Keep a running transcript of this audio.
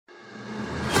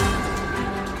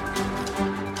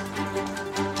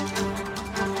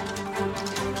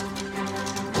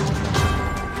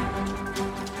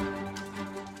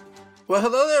Well,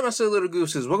 hello there, my silly little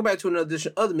gooses. Welcome back to another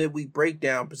edition of the Midweek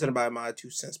Breakdown, presented by My 2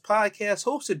 Cents Podcast,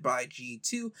 hosted by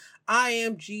G2. I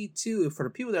am G2, and for the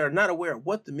people that are not aware of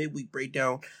what the Midweek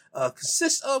Breakdown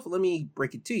consists of, let me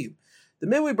break it to you. The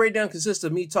Midweek Breakdown consists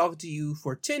of me talking to you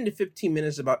for 10 to 15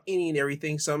 minutes about any and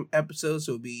everything. Some episodes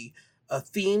will be a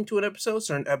theme to an episode.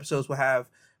 Certain episodes will have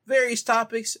various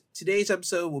topics. Today's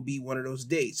episode will be one of those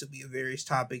days. It'll be a various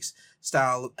topics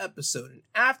style of episode. And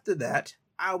after that,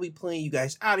 I'll be playing you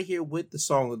guys out of here with the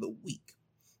song of the week.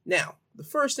 Now, the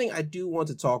first thing I do want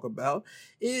to talk about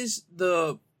is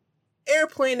the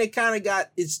airplane that kind of got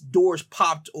its doors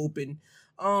popped open.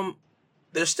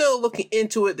 They're still looking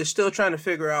into it. They're still trying to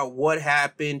figure out what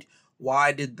happened.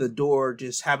 Why did the door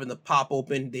just happen to pop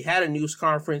open? They had a news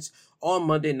conference on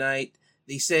Monday night.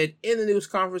 They said in the news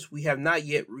conference, we have not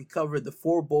yet recovered the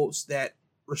 4 bolts that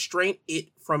restrain it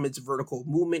from its vertical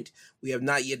movement. We have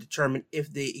not yet determined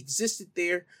if they existed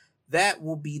there. That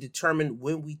will be determined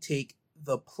when we take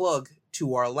the plug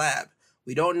to our lab.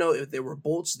 We don't know if there were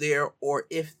bolts there or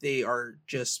if they are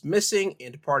just missing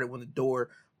and departed when the door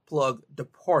plug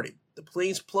departed. The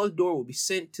plane's plug door will be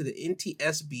sent to the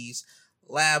NTSB's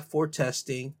lab for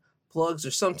testing. Plugs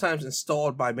are sometimes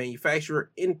installed by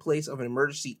manufacturer in place of an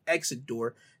emergency exit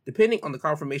door, depending on the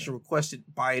confirmation requested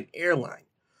by an airline.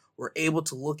 We're able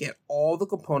to look at all the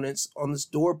components on this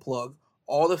door plug,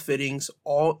 all the fittings,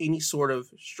 any sort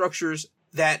of structures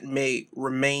that may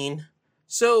remain.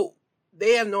 So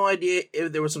they have no idea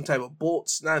if there was some type of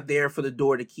bolts not there for the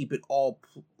door to keep it all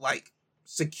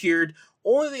secured.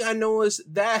 Only thing I know is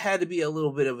that had to be a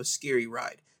little bit of a scary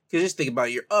ride. Because just think about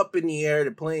it, you're up in the air,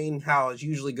 the plane, how it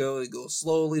usually goes, it goes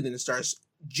slowly, then it starts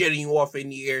jetting you off in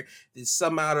the air. Then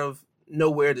some out of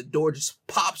nowhere, the door just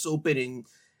pops open, and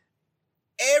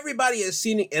everybody has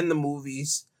seen it in the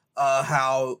movies,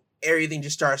 how everything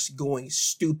just starts going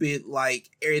stupid,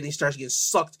 like everything starts getting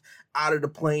sucked out of the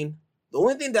plane. The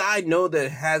only thing that I know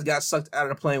that has got sucked out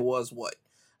of the plane was what?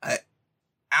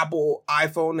 Apple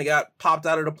iPhone that got popped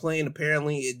out of the plane.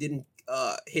 Apparently it didn't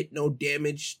hit no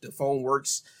damage. The phone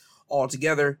works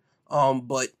altogether.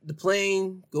 But the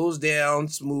plane goes down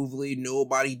smoothly.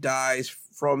 Nobody dies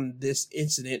from this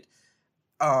incident.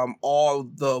 All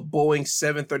the Boeing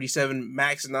 737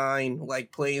 MAX 9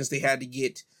 planes, they had to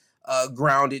get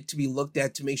grounded to be looked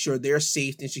at to make sure they're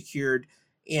safe and secured.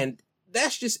 And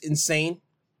that's just insane.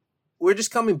 We're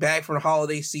just coming back from the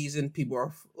holiday season. People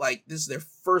are this is their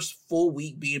first full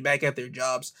week being back at their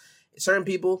jobs. Certain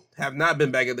people have not been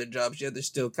back at their jobs yet. They're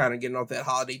still kind of getting off that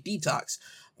holiday detox.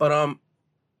 But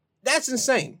that's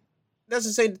insane. That's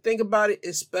insane to think about it,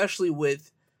 especially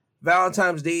with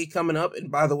Valentine's Day coming up. And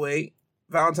by the way,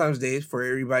 Valentine's Day, for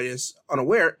everybody that's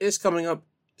unaware, is coming up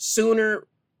sooner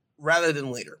rather than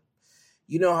later.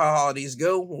 You know how holidays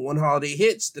go. When one holiday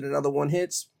hits, then another one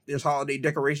hits. There's holiday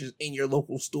decorations in your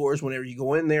local stores whenever you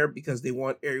go in there because they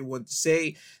want everyone to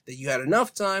say that you had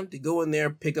enough time to go in there,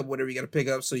 pick up whatever you got to pick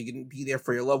up so you can be there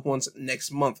for your loved ones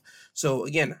next month. So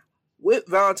again, with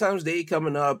Valentine's Day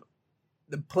coming up,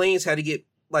 the planes had to get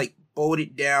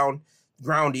bolted down,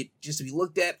 grounded, just to be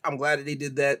looked at. I'm glad that they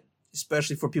did that,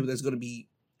 especially for people that's going to be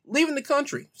leaving the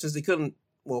country since they couldn't,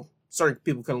 certain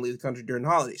people couldn't leave the country during the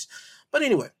holidays. But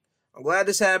anyway, I'm glad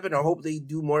this happened. I hope they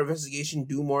do more investigation,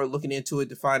 do more looking into it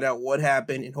to find out what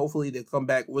happened, and hopefully they'll come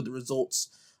back with the results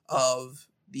of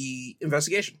the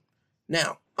investigation.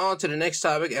 Now, on to the next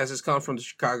topic, as it's come from the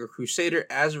Chicago Crusader,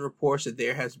 as it reports that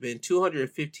there has been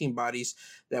 215 bodies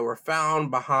that were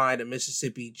found behind a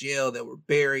Mississippi jail that were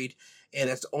buried, and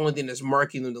that's the only thing that's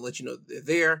marking them to let you know that they're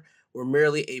there. Were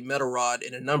merely a metal rod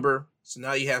and a number. So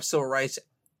now you have civil rights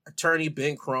attorney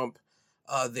Ben Crump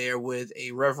there with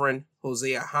a Reverend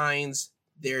Hosea Hines.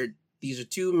 These are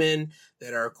 2 men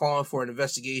that are calling for an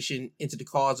investigation into the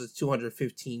cause of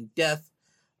 215 death.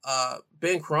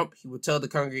 Ben Crump, he would tell the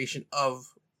congregation of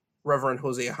Reverend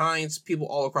Hosea Hines, people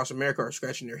all across America are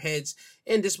scratching their heads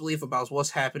in disbelief about what's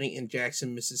happening in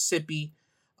Jackson, Mississippi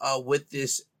with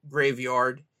this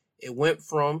graveyard. It went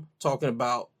from talking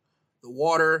about the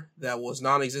water that was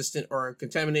non-existent or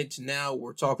contaminated to now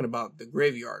we're talking about the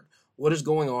graveyard. What is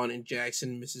going on in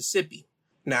Jackson, Mississippi?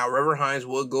 Now, Reverend Hines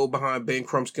will go behind Ben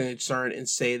Crump's concern and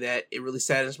say that it really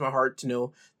saddens my heart to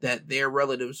know that their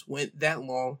relatives went that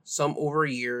long, some over a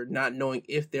year, not knowing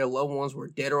if their loved ones were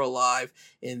dead or alive,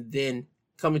 and then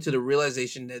coming to the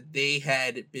realization that they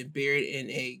had been buried in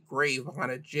a grave behind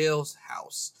a jail's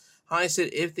house. Hines said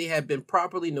if they had been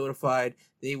properly notified,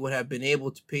 they would have been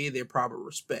able to pay their proper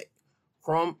respect.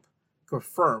 Crump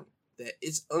confirmed that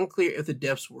it's unclear if the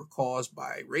deaths were caused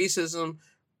by racism,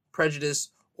 prejudice,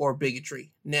 or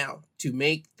bigotry. Now, to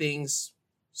make things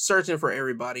certain for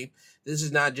everybody, this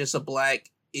is not just a black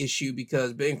issue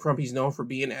because Ben Crumpy's known for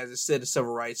being, as I said, a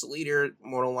civil rights leader.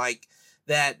 More than like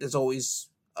that, there's always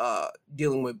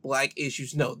dealing with black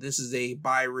issues. No, this is a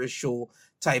biracial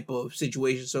type of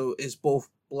situation. So it's both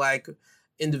black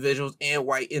individuals and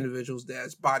white individuals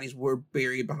that's bodies were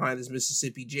buried behind this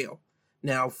Mississippi jail.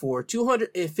 Now, for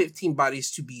 215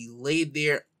 bodies to be laid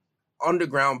there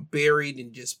underground, buried,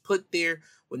 and just put there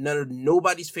with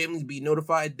nobody's family be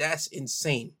notified, that's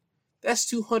insane. That's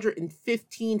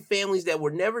 215 families that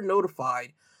were never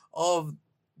notified of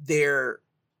their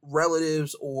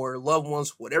relatives or loved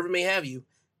ones, whatever may have you,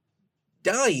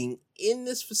 dying in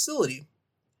this facility,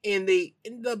 and they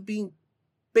ended up being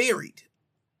buried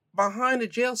behind a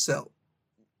jail cell.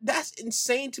 That's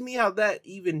insane to me how that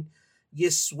even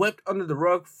gets swept under the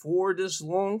rug for this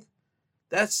long.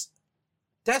 That's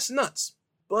nuts.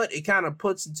 But it kind of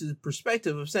puts into the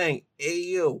perspective of saying, hey,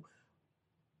 yo,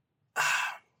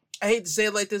 I hate to say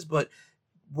it like this, but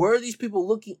were these people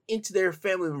looking into their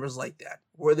family members like that?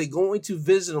 Were they going to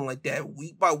visit them like that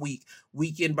week by week,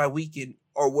 weekend by weekend?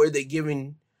 Or were they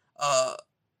getting the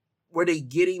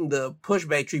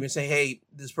pushback treatment saying, hey,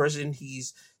 this person,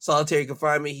 he's solitary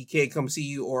confinement, he can't come see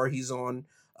you, or he's on,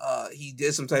 he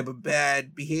did some type of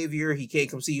bad behavior, he can't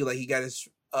come see you, like he got his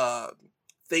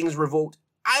things revoked.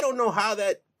 I don't know how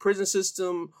that prison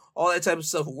system, all that type of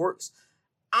stuff works.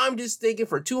 I'm just thinking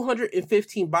for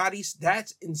 215 bodies,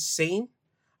 that's insane.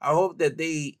 I hope that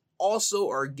they also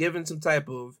are given some type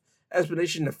of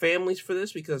explanation to families for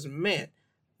this, because man,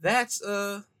 that's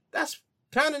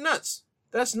kind of nuts.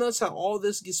 That's nuts how all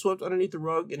this gets swept underneath the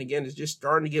rug, and again, it's just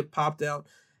starting to get popped out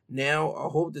now. I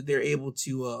hope that they're able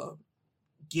to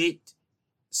get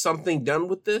something done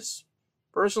with this,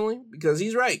 personally, because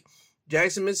he's right.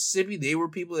 Jackson, Mississippi, they were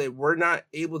people that were not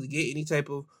able to get any type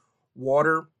of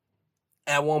water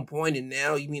at one point, and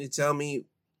now you mean to tell me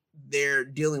they're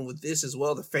dealing with this as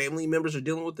well? The family members are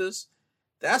dealing with this?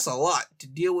 That's a lot to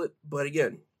deal with, but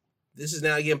again, this is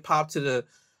now again popped to the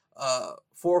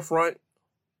forefront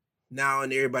now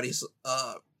in everybody's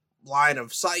line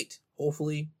of sight.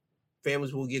 Hopefully,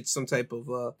 families will get some type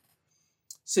of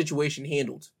situation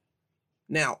handled.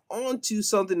 Now, on to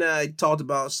something that I talked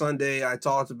about Sunday. I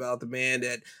talked about the man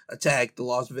that attacked the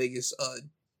Las Vegas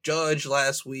judge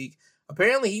last week.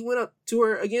 Apparently, he went up to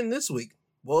her again this week.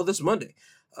 Well, this Monday.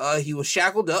 He was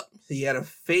shackled up. He had a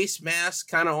face mask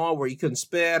kind of on where he couldn't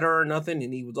spit at her or nothing.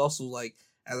 And he was also, like,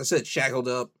 as I said, shackled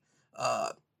up,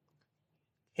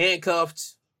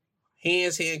 handcuffed,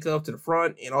 hands handcuffed to the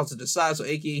front and also to the side. So,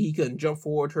 aka, he couldn't jump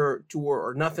forward to her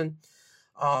or nothing.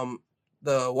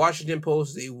 The Washington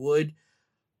Post, they would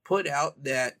put out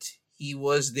that he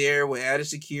was there with added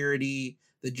security.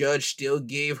 The judge still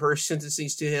gave her sentencing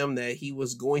to him, that he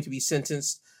was going to be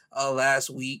sentenced last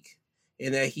week,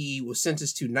 and that he was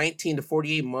sentenced to 19 to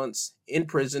 48 months in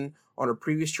prison on a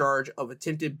previous charge of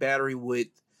attempted battery with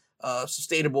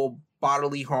sustainable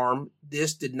bodily harm.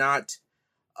 This did not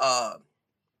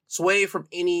sway from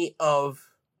any of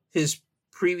his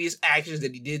previous actions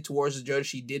that he did towards the judge.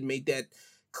 He did make that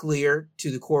clear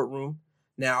to the courtroom.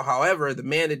 Now, however, the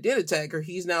man that did attack her,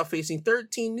 he's now facing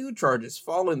 13 new charges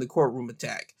following the courtroom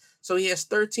attack. So he has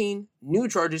 13 new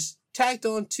charges tacked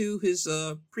on to his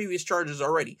previous charges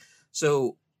already.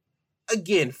 So,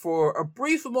 again, for a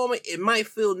brief moment, it might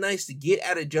feel nice to get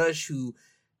at a judge who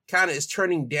kind of is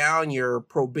turning down your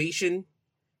probation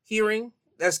hearing.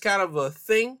 That's kind of a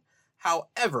thing.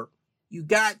 However, you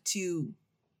got to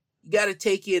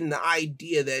take in the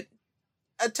idea that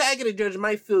attacking a judge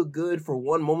might feel good for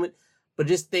one moment, but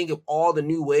just think of all the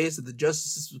new ways that the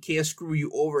justice system can screw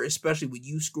you over, especially with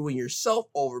you screwing yourself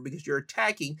over because you're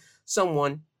attacking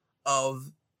someone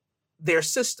of their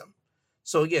system.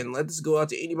 So again, let this go out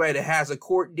to anybody that has a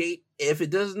court date. If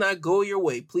it does not go your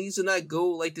way, please do not go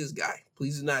like this guy.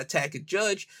 Please do not attack a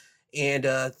judge and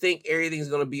think everything's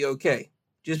going to be okay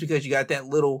just because you got that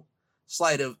little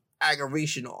slight of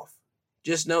aggravation off.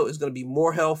 Just know it's going to be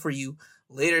more hell for you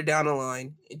later down the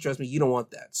line, and trust me, you don't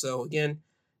want that. So again,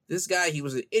 this guy, he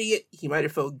was an idiot. He might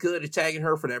have felt good attacking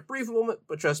her for that brief moment,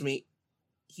 but trust me,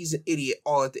 he's an idiot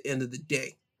all at the end of the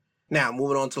day. Now,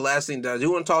 moving on to the last thing that I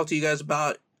do want to talk to you guys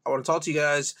about. I want to talk to you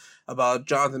guys about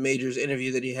Jonathan Majors'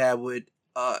 interview that he had with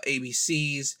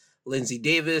ABC's Lindsay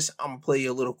Davis. I'm going to play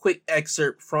you a little quick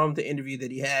excerpt from the interview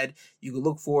that he had. You can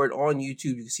look for it on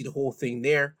YouTube. You can see the whole thing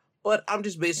there. But I'm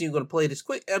just basically going to play this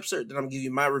quick excerpt, then I'm going to give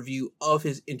you my review of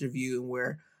his interview and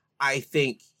where I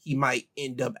think he might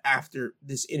end up after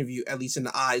this interview, at least in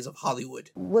the eyes of Hollywood.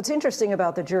 What's interesting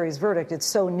about the jury's verdict, it's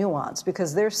so nuanced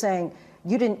because they're saying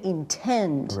you didn't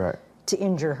intend to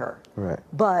injure her,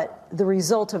 but the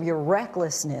result of your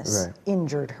recklessness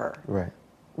injured her.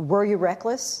 Were you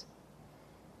reckless?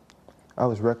 I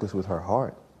was reckless with her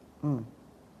heart.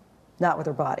 Not with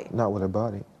her body. Not with her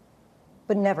body.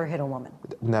 But never hit a woman.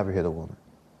 Never hit a woman.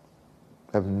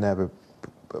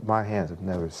 My hands have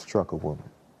never struck a woman,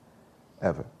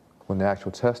 ever. When the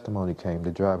actual testimony came,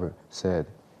 the driver said,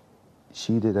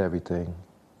 she did everything,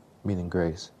 meaning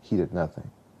Grace, he did nothing,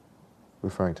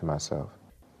 referring to myself.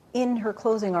 In her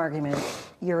closing argument,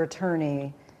 your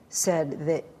attorney said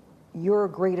that your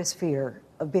greatest fear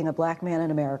of being a black man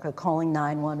in America calling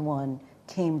 911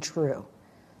 came true,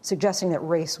 suggesting that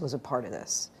race was a part of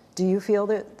this. Do you feel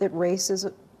that race is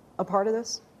a part of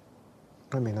this?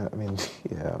 I mean,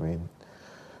 yeah,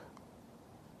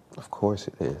 of course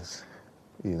it is,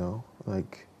 you know,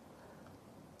 like,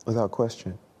 without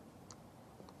question.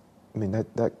 I mean,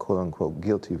 that quote-unquote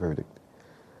guilty verdict,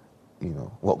 you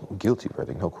know, well, guilty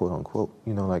verdict, no quote-unquote,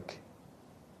 you know, like,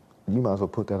 you might as well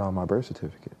put that on my birth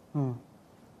certificate. You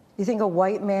think a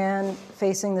white man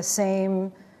facing the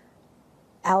same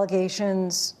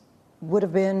allegations would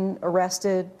have been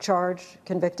arrested, charged,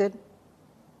 convicted?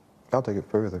 I'll take it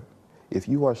further. If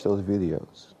you watch those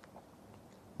videos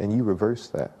and you reverse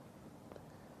that,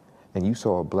 and you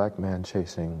saw a black man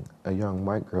chasing a young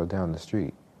white girl down the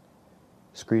street,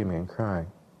 screaming and crying,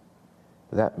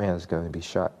 that man is going to be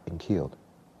shot and killed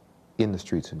in the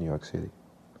streets of New York City.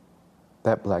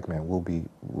 That black man will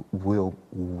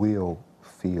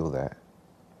feel that.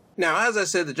 Now, as I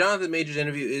said, the Jonathan Majors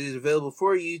interview is available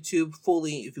for YouTube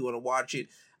fully if you want to watch it.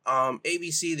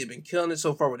 ABC, they've been killing it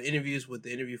so far with interviews, with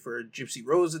the interview for Gypsy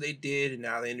Rose that they did, and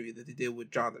now the interview that they did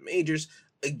with Jonathan Majors.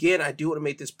 Again, I do want to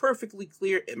make this perfectly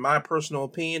clear. In my personal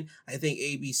opinion, I think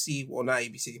ABC, well, not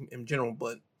ABC in general,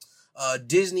 but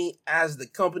Disney as the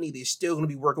company, they're still going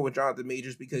to be working with Jonathan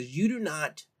Majors, because you do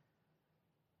not,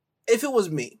 if it was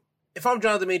me, if I'm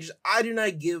Jonathan Majors, I do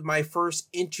not give my first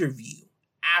interview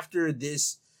after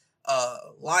this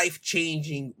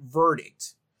life-changing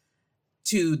verdict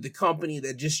to the company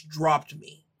that just dropped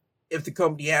me if the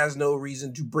company has no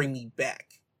reason to bring me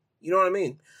back. You know what I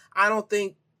mean? I don't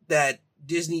think that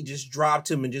Disney just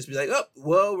dropped him and just be like, oh,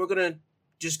 well, we're going to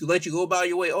just let you go about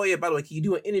your way. Oh, yeah, by the way, can you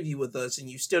do an interview with us? And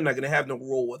you're still not going to have no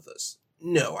role with us.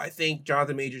 No, I think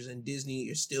Jonathan Majors and Disney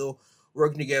are still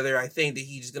working together. I think that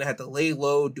he's just going to have to lay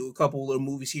low, do a couple little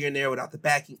movies here and there without the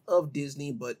backing of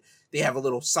Disney, but they have a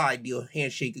little side deal,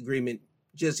 handshake agreement,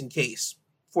 just in case,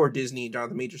 for Disney and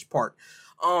Jonathan Majors' part.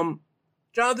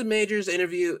 Jonathan Majors'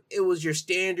 interview, it was your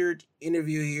standard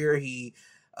interview here. He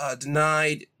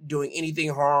denied doing anything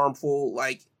harmful,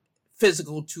 like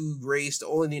physical to Grace. The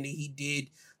only thing that he did,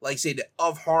 like say, the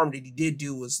of harm that he did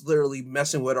do was literally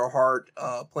messing with her heart,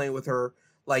 playing with her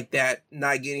like that,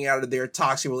 not getting out of their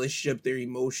toxic relationship, their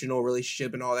emotional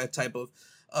relationship, and all that type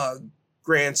of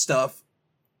grand stuff.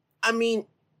 I mean,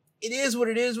 it is what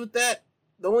it is with that.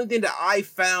 The only thing that I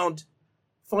found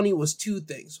funny was two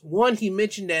things. One, he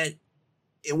mentioned that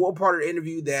in one part of the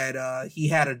interview that he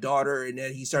had a daughter, and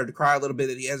that he started to cry a little bit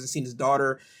that he hasn't seen his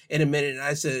daughter in a minute. And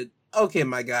I said, okay,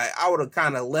 my guy, I would have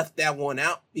kind of left that one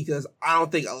out, because I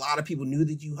don't think a lot of people knew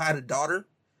that you had a daughter.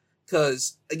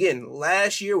 Because, again,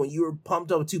 last year when you were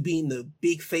pumped up to being the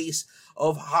big face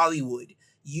of Hollywood,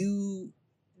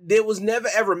 there was never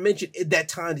ever mentioned at that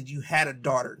time that you had a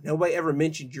daughter. Nobody ever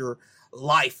mentioned your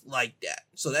life like that.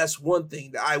 So that's one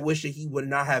thing that I wish that he would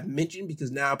not have mentioned, because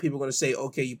now people are going to say,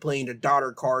 okay, you're playing the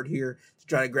daughter card here to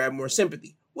try to grab more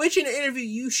sympathy. Which in an interview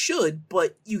you should,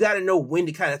 but you got to know when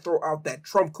to kind of throw out that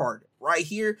trump card. Right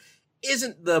here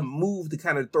isn't the move to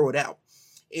kind of throw it out.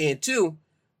 And two,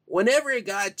 whenever it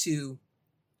got to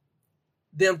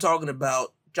them talking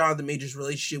about Jonathan Majors'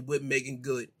 relationship with Megan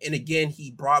Good, and again, he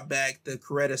brought back the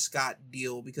Coretta Scott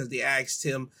deal because they asked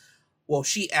him, well,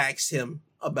 she asked him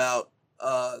about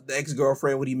the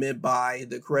ex-girlfriend, what he meant by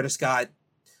the Coretta Scott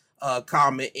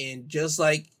comment. And just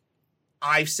like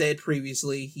I've said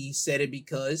previously, he said it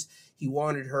because he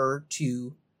wanted her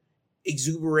to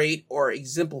exuberate or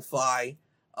exemplify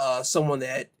someone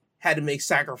that had to make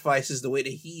sacrifices the way that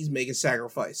he's making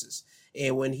sacrifices.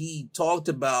 And when he talked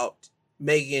about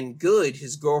Megan Good,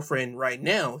 his girlfriend right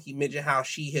now, he mentioned how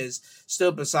she has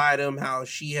stood beside him, how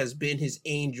she has been his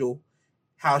angel,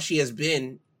 how she has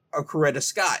been a Coretta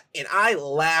Scott. And I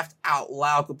laughed out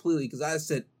loud completely, because I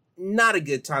said, not a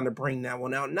good time to bring that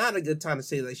one out. Not a good time to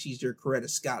say that she's your Coretta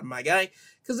Scott, my guy.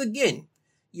 Because again,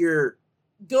 you're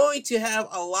going to have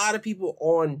a lot of people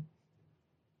on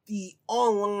the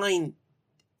online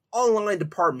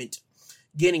department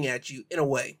getting at you in a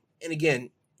way. And again,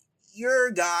 you're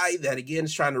a guy that, again,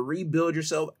 is trying to rebuild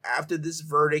yourself after this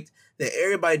verdict that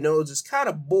everybody knows is kind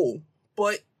of bull,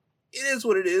 but it is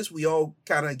what it is. We all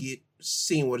kind of get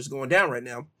seeing what is going down right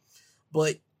now.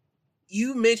 But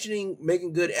you mentioning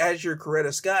Megan Good as your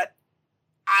Coretta Scott,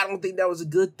 I don't think that was a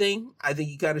good thing. I think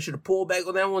you kind of should have pulled back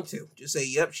on that one too. Just say,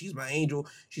 yep, she's my angel.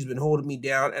 She's been holding me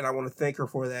down, and I want to thank her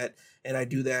for that. And I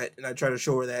do that, and I try to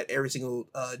show her that every single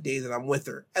day that I'm with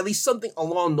her. At least something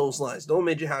along those lines. Don't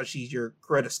mention how she's your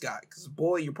Coretta Scott, because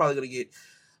boy, you're probably going to get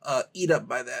eat up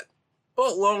by that.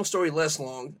 But long story less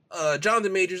long.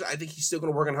 Jonathan Majors, I think he's still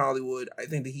going to work in Hollywood. I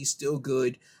think that he's still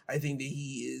good. I think that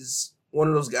he is one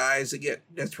of those guys, again,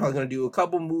 that's probably going to do a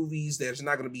couple movies that's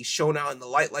not going to be shown out in the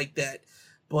light like that.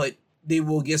 But they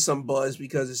will get some buzz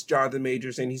because it's Jonathan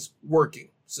Majors and he's working.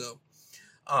 So,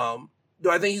 do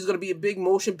I think he's going to be in big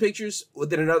motion pictures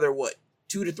within another,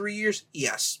 2 to 3 years?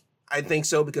 Yes, I think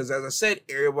so, because as I said,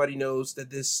 everybody knows that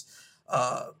this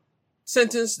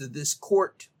sentence, that this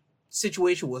court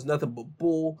situation was nothing but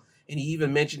bull. And he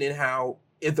even mentioned in how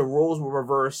if the roles were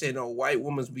reversed and a white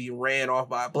woman's being ran off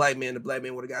by a black man, the black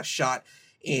man would have got shot.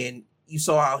 And you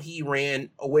saw how he ran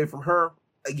away from her.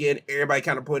 Again, everybody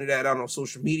kind of pointed that out on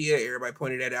social media. Everybody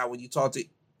pointed that out when you talk to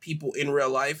people in real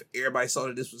life. Everybody saw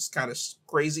that this was kind of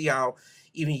crazy how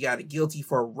even he got guilty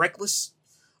for reckless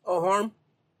harm.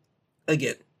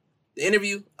 Again, the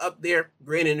interview up there,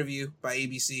 great interview by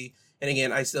ABC. And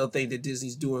again, I still think that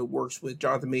Disney's doing works with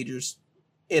Jonathan Majors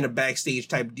in a backstage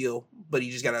type deal, but he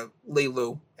just got to lay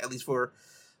low, at least for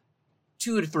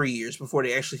 2 to 3 years before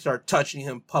they actually start touching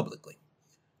him publicly.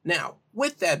 Now,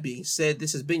 with that being said,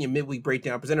 this has been your midweek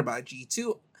breakdown presented by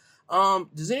G2.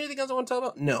 Does anything else I want to talk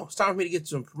about? No. It's time for me to get to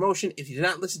some promotion. If you did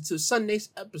not listen to Sunday's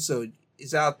episode,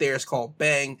 it's out there. It's called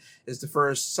Bang. It's the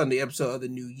first Sunday episode of the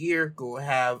new year. Go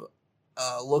have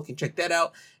a look and check that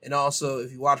out. And also,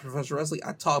 if you watch Professional Wrestling,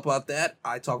 I talk about that.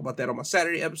 I talk about that on my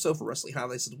Saturday episode for Wrestling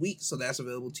Highlights of the Week. So that's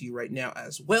available to you right now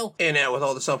as well. And now with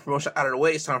all the self-promotion out of the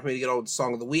way, it's time for me to get on with the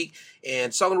Song of the Week.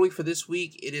 And Song of the Week for this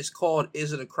week, it is called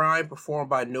Is It a Crime? Performed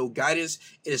by No Guidance.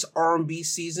 It is R&B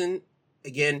season.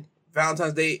 Again,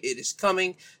 Valentine's Day, it is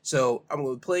coming. So I'm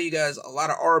going to play you guys a lot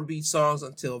of R&B songs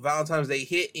until Valentine's Day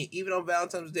hit. And even on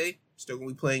Valentine's Day, still going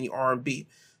to be playing you R&B.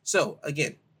 So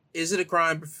again, Is It a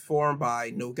Crime? Performed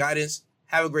by No Guidance.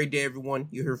 Have a great day, everyone.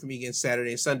 You'll hear from me again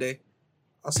Saturday and Sunday.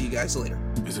 I'll see you guys later.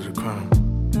 Is it a crime?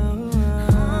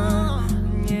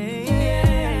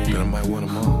 That I might want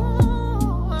them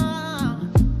all.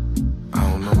 I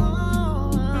don't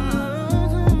know.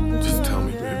 Just tell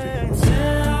me, baby.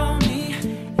 Tell me,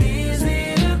 is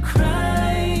it a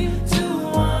crime to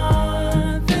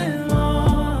want them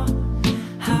all?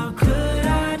 How could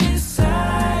I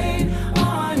decide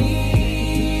on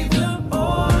either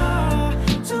or?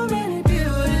 Too many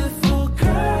beautiful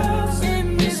girls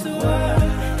in this world,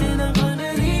 and I'm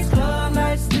under these club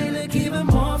lights still to keep them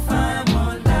more fine,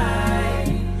 more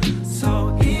light.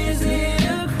 So is it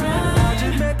a crime? I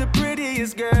just met the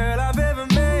prettiest girl I've ever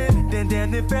met. Then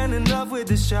damn near fell in love with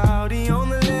the shawty on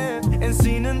the left. And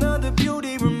seen another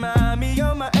beauty remind me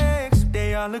of my ex.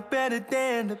 They all look better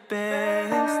than the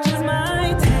best. Just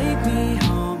might take me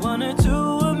home, 1 or 2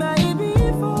 or maybe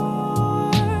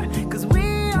 4. 'Cause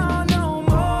we all know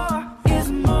more is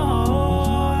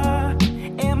more.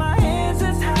 And my hands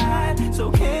are tied,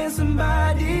 so can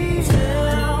somebody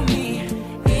tell me,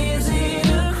 is it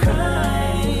a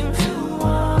crime to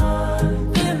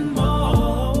want them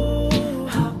all?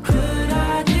 How could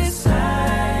I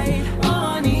decide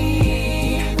on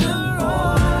either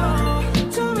or?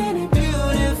 Too many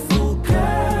beautiful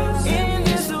girls in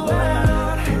this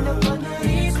world, and up under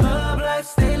these club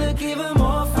lights, they look even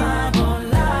more fine, more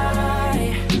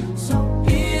light. So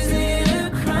is it a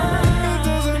It crime?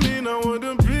 doesn't mean I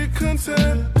wouldn't be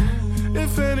content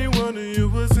if any one of you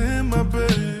was in my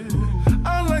bed.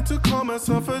 I like to call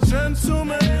myself a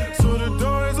gentleman, so the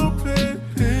door is open.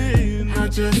 I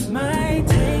just Might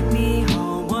take me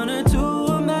home, 1 or 2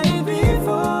 or maybe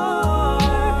 4.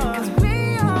 'Cause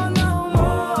we all know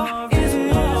more is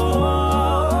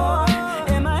more.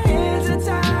 And my hands are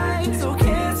tied, so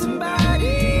can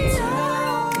somebody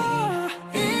tell me,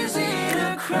 is it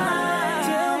a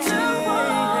crime to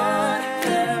want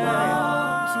them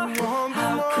all?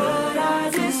 How could I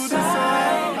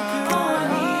decide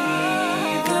on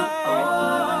either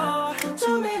or?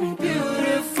 Too many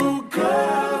beautiful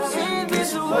girls in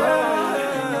this world.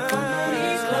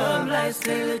 These club lights,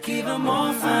 they look even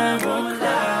more fine, more